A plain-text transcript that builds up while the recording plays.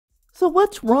So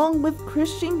what's wrong with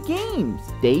Christian games?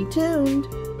 Stay tuned.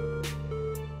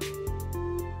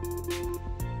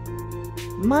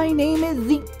 My name is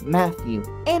Zeke Matthew,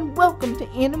 and welcome to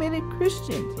Animated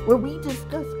Christians, where we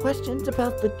discuss questions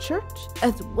about the church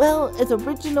as well as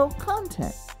original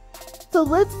content. So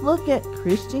let's look at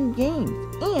Christian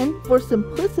games, and for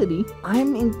simplicity,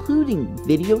 I'm including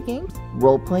video games,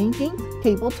 role-playing games,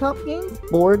 tabletop games,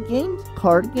 board games,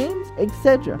 card games,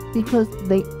 etc. because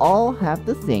they all have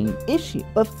the same issue.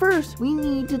 But first, we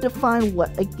need to define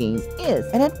what a game is,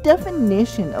 and a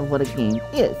definition of what a game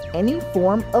is: any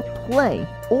form of play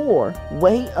or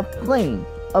way of playing,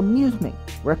 amusement,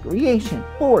 recreation,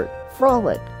 sport,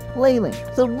 frolic, playing.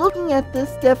 So looking at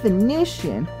this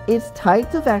definition, it's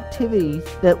types of activities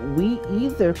that we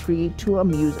either create to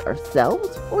amuse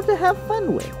ourselves or to have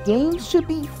fun with. Games should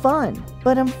be fun,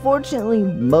 but unfortunately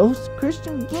most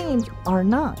Christian games are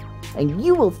not, and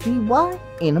you will see why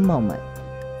in a moment.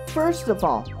 First of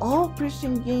all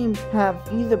Christian games have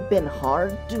either been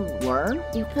hard to learn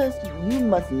because you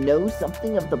must know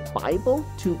something of the Bible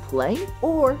to play,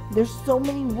 or there's so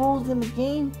many rules in the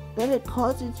game that it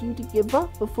causes you to give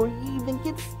up before you even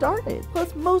get started.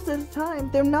 Plus, most of the time,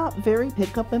 they're not very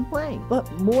pick up and play, but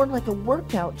more like a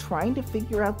workout trying to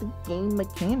figure out the game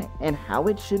mechanic and how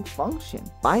it should function.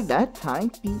 By that time,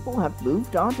 people have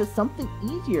moved on to something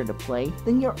easier to play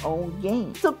than your own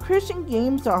game. So Christian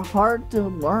games are hard to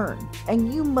learn,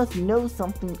 and you must know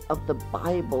something of the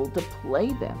Bible to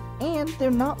play them, and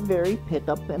they're not very pick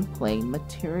up and play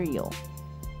material.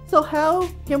 So how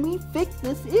can we fix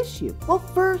this issue? Well,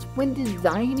 first, when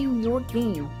designing your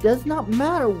game, does not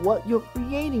matter what you're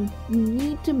creating, you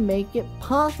need to make it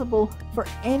possible for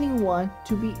anyone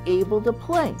to be able to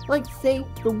play. Like say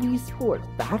the Wii Sports.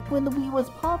 Back when the Wii was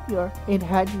popular, it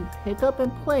had you pick up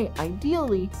and play,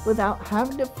 ideally without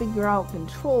having to figure out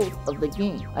controls of the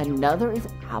game. Another is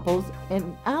Apples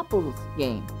and Apples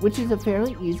game, which is a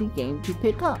fairly easy game to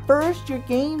pick up. First, your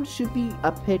game should be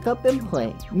a pick up and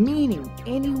play, meaning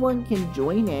anyone can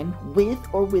join in with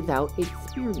or without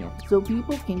experience, so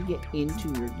people can get into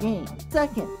your game.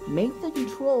 Second, make the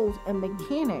controls and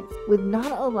mechanics with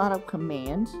not a lot of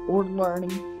commands or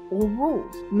learning or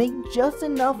rules. Make just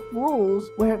enough rules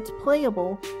where it's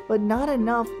playable, but not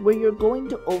enough where you're going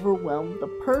to overwhelm the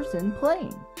person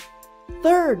playing.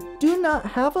 Third, do not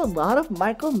have a lot of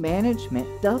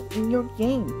micromanagement stuff in your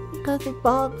game because it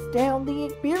bogs down the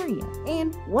experience.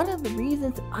 And one of the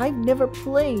reasons I've never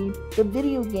played the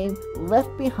video game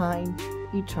Left Behind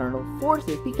Eternal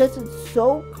Forces, because it's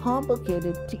so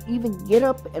complicated to even get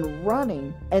up and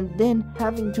running, and then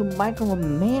having to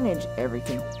micromanage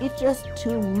everything. It's just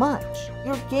too much.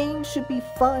 Your game should be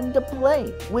fun to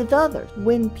play with others.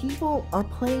 When people are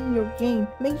playing your game,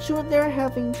 make sure they're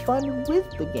having fun with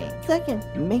the game. Second,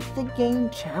 make the game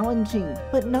challenging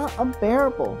but not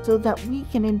unbearable so that we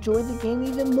can enjoy the game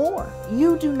even more.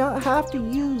 You do not have to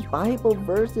use Bible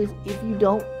verses if you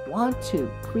don't want to.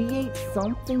 Create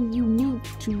something unique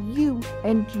to you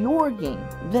and your game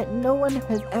that no one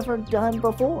has ever done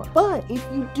before. But if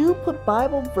you do put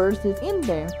Bible verses in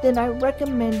there, then I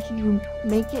recommend you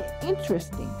make it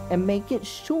interesting and make it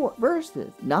short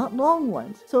verses, not long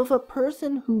ones, so if a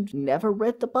person who's never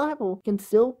read the Bible can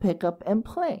still pick up and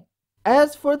play.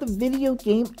 As for the video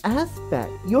game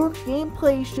aspect, your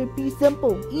gameplay should be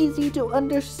simple, easy to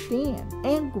understand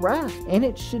and grasp, and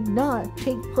it should not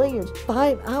take players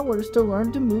 5 hours to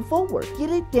learn to move forward. Get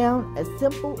it down as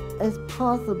simple as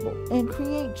possible and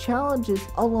create challenges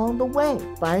along the way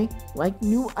by like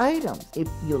new items if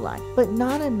you like, but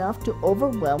not enough to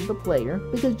overwhelm the player,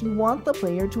 because you want the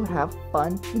player to have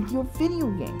fun with your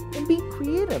video game. And be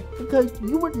creative, because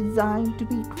you were designed to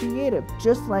be creative,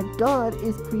 just like God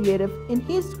is creative in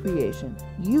his creation.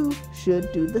 You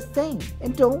should do the same,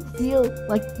 and don't feel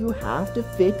like you have to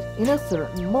fit in a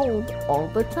certain mold all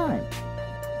the time.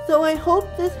 So I hope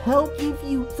this helped give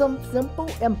you some simple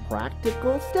and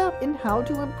practical steps in how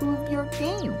to improve your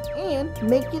game and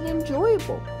make it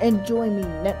enjoyable. And join me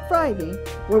next Friday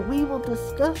where we will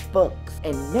discuss books.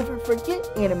 And never forget,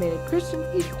 Animated Christian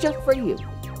is just for you.